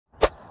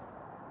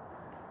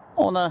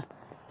on a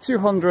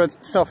 200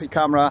 selfie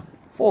camera,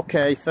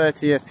 4K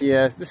 30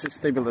 FPS. This is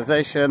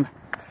stabilization.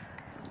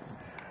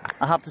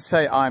 I have to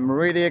say I'm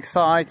really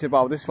excited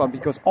about this one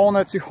because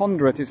Honor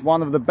 200 is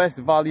one of the best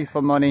value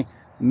for money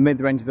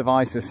mid-range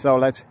devices. So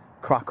let's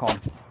crack on.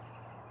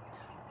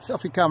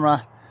 Selfie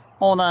camera,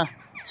 Honor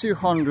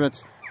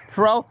 200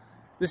 Pro.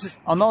 This is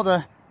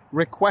another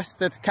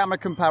requested camera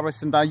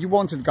comparison that you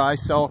wanted,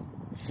 guys, so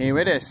here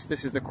it is.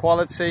 This is the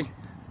quality,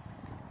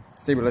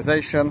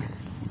 stabilization.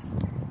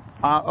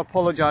 I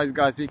apologize,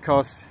 guys,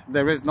 because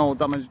there is no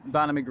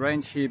dynamic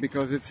range here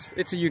because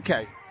it's a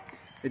UK.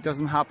 It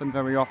doesn't happen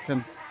very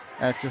often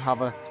to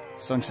have a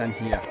sunshine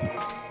here.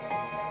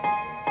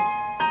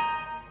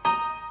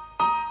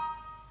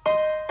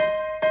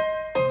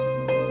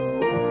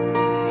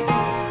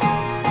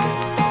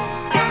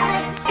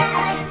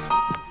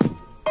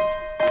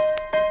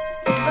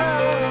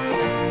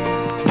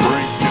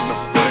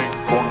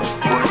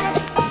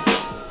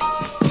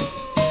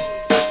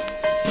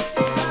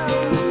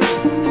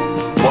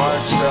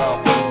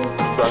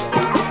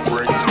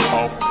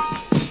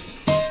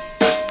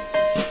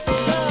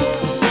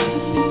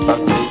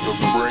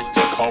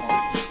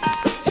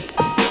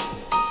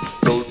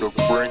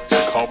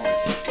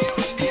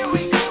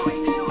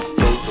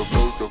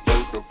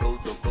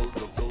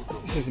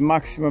 This is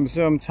maximum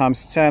zoom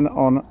times 10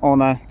 on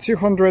Honor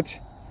 200,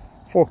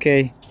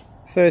 4K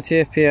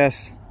 30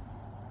 FPS,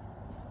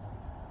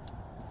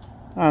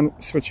 and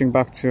switching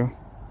back to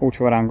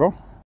ultra wide angle.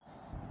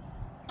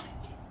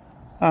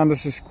 And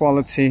this is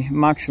quality,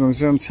 maximum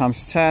zoom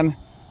times 10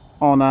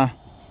 Honor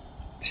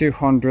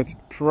 200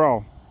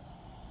 Pro.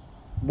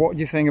 What do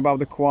you think about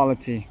the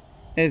quality?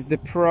 Is the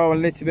Pro a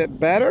little bit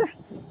better?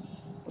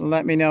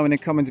 Let me know in the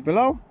comments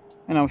below,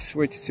 and I'll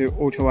switch to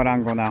ultra wide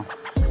angle now.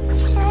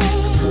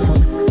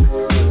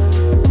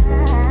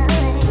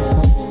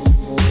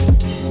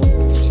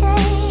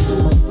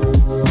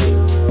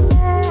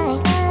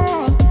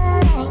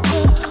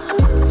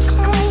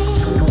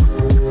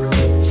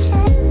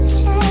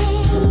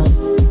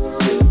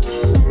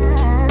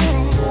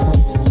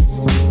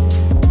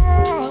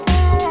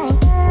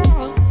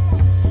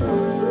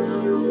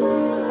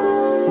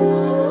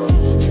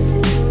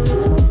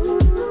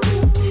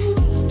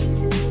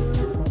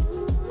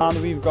 And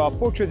we've got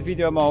portrait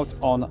video mode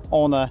on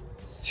Honor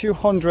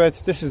 200.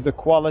 This is the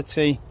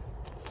quality.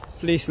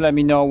 Please let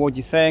me know what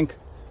you think.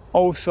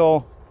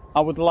 Also,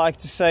 I would like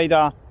to say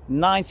that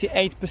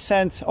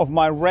 98% of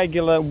my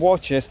regular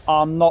watchers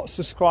are not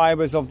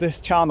subscribers of this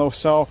channel.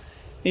 So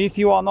if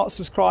you are not a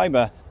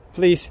subscriber,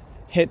 please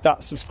hit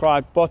that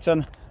subscribe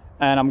button,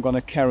 and I'm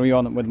gonna carry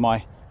on with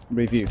my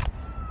review.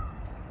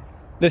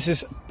 This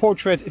is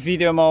portrait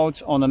video mode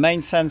on the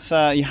main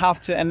sensor. You have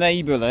to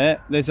enable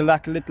it. There's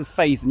like a little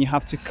face and you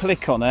have to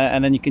click on it,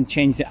 and then you can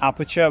change the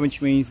aperture,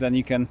 which means then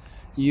you can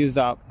use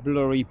that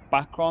blurry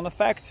background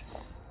effect.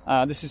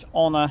 This is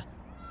Honor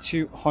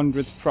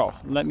 200 Pro.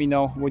 Let me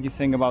know what you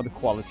think about the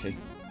quality.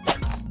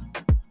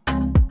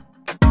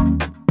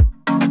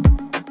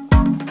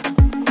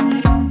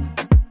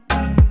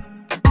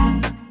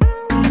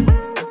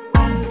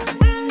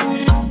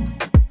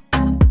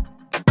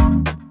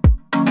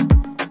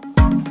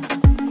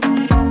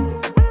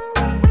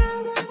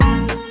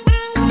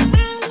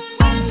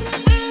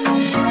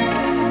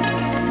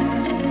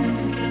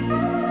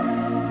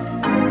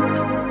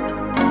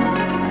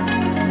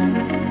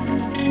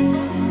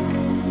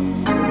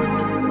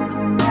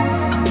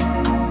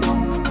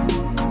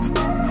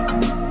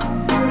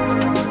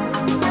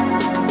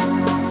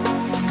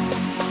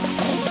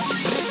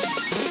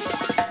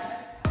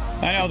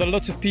 I know that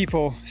lots of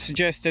people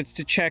suggested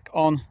to check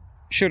on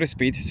shutter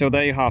speed, so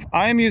there you have.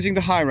 I am using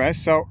the high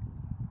res, so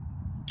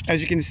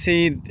as you can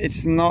see,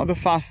 it's not the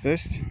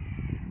fastest.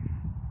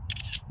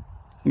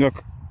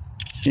 Look,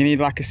 you need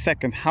like a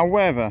second.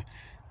 However,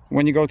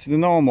 when you go to the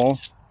normal,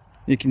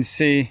 you can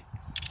see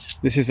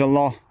this is a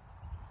lot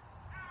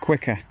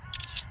quicker.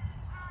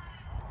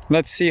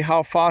 Let's see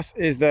how fast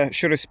is the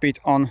shutter speed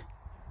on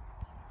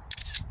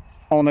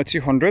Honor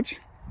 200.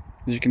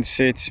 As you can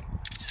see, it's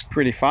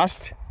pretty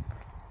fast.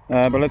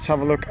 But let's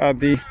have a look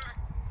at the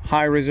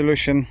high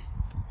resolution,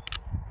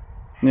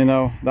 you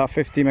know, that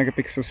 50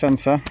 megapixel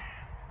sensor,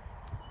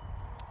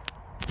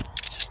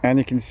 and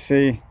you can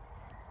see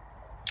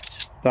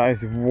that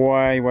is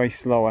way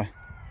slower.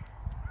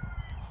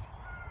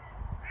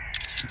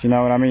 Do you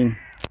know what I mean?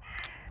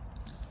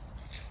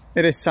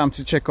 It is time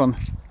to check on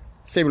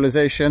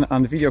stabilization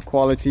and video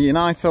quality, and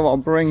I thought I'll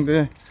bring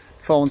the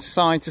phone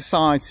side to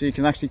side so you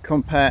can actually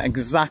compare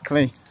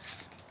exactly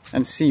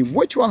and see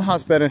which one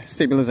has better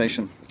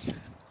stabilization.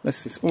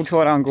 This is ultra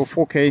wide angle,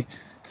 4K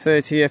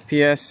 30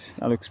 FPS.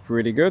 That looks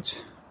pretty good.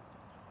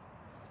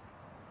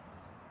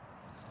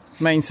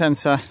 Main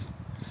sensor,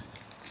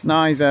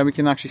 nice there. We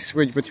can actually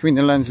switch between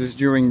the lenses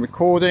during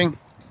recording.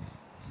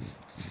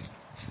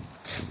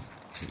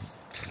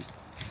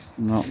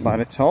 Not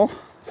bad at all.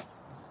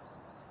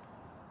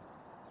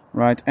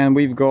 Right, and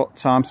we've got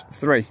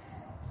 ×3.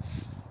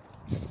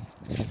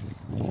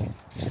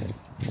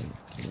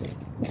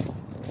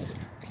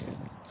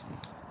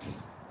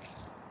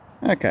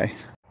 Okay.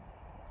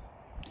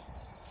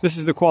 This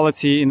is the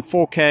quality in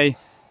 4K,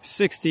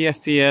 60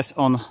 FPS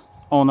on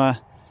Honor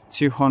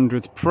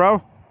 200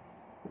 Pro.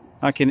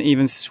 I can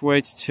even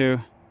switch to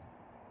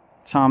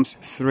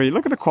 ×3.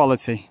 Look at the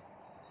quality.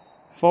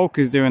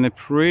 Focus doing a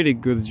pretty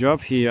good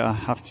job here, I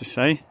have to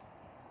say.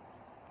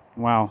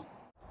 Wow.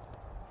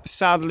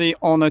 Sadly,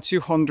 Honor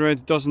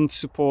 200 doesn't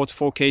support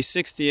 4K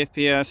 60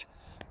 FPS.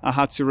 I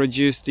had to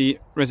reduce the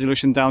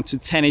resolution down to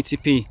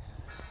 1080p,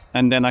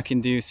 and then I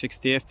can do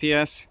 60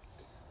 FPS.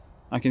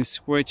 I can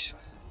switch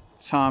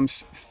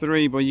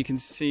 ×3, but you can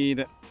see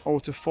that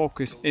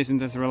autofocus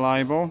isn't as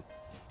reliable.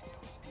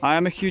 I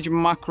am a huge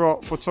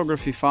macro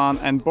photography fan,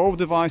 and both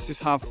devices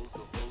have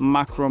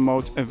macro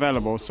mode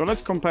available. So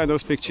let's compare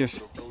those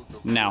pictures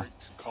now.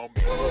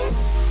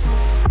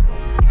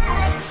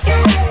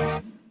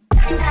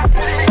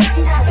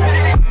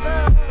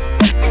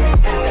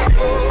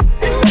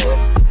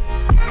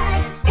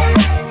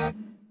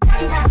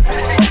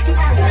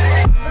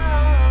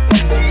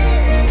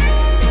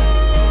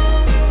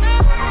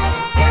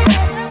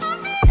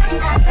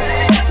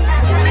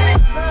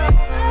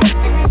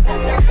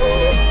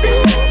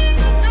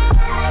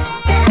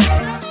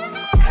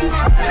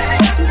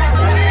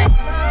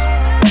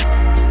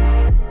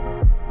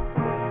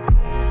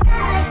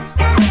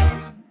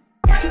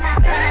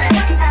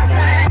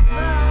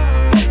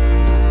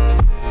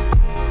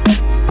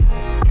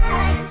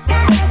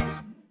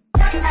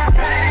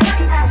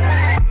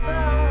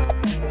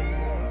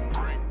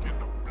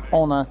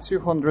 Honor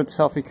 200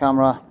 selfie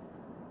camera,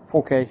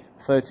 4K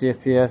 30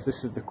 FPS.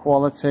 This is the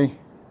quality.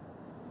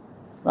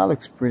 That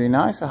looks pretty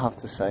nice, I have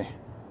to say.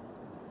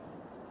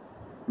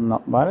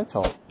 Not bad at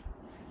all.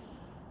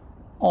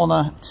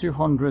 Honor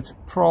 200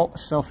 Pro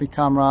selfie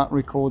camera,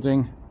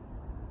 recording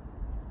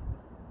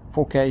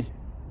 4K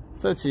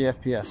 30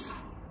 FPS.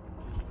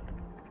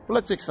 But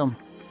let's take some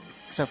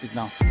selfies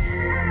now.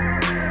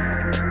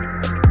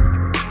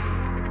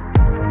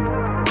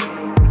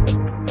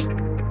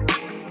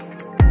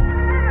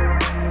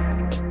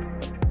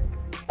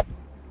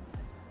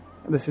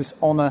 This is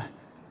Honor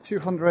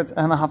 200,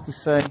 and I have to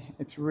say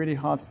it's really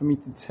hard for me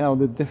to tell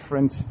the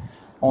difference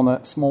on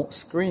a small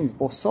screens,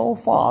 but so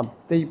far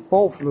they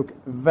both look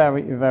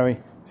very,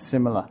 very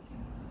similar.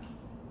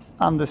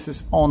 And this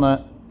is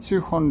Honor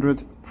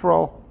 200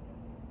 Pro.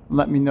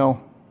 Let me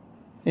know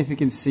if you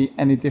can see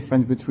any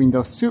difference between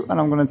those two, and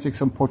I'm going to take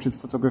some portrait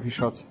photography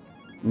shots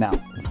now.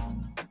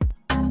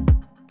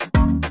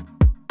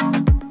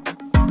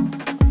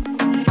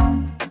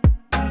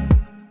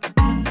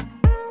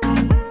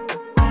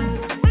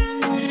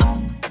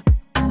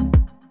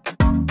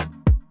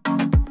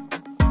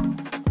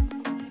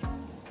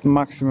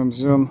 Maximum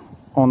zoom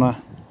on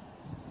a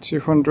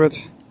 200.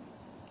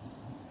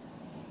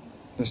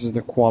 This is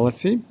the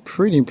quality,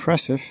 pretty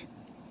impressive.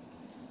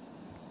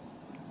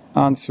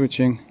 And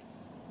switching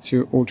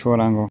to ultra wide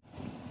angle.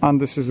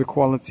 And this is the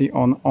quality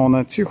on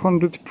Honor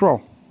 200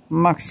 Pro.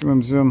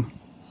 Maximum zoom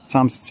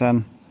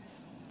 ×10.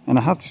 And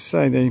I have to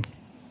say they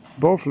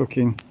both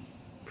looking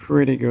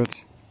pretty good.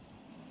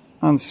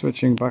 And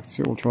switching back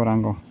to ultra wide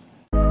angle.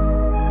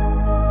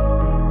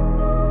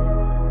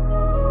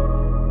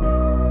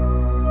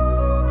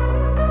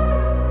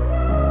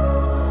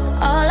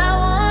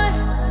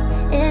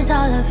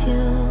 All of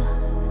you,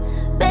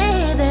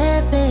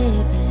 baby,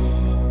 baby.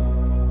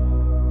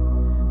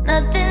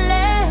 Nothing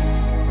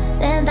less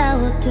than that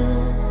will do,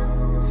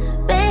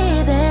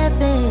 baby,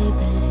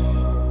 baby.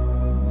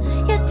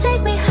 You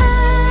take me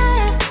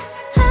higher,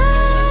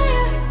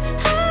 higher,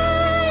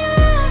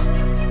 higher.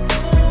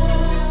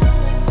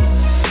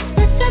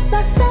 You set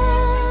my soul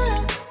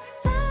on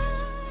fire.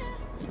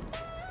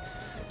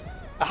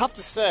 I have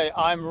to say,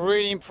 I'm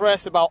really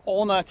impressed about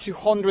Honor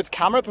 200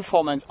 camera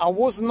performance. I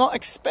was not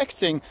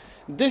expecting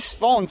this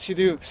phone to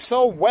do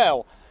so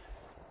well.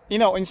 You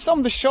know, in some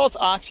of the shots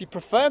I actually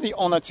prefer the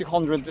Honor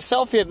 200. The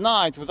selfie at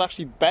night was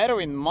actually better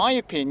in my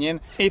opinion.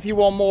 If you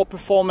want more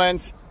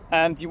performance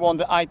and you want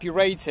the IP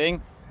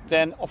rating,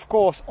 then of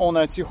course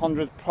Honor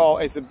 200 Pro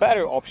is a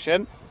better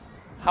option.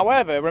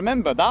 However,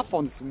 remember that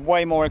phone is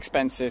way more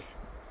expensive.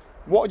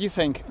 What do you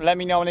think? Let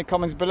me know in the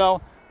comments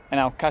below,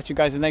 and I'll catch you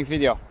guys in the next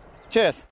video. Cheers!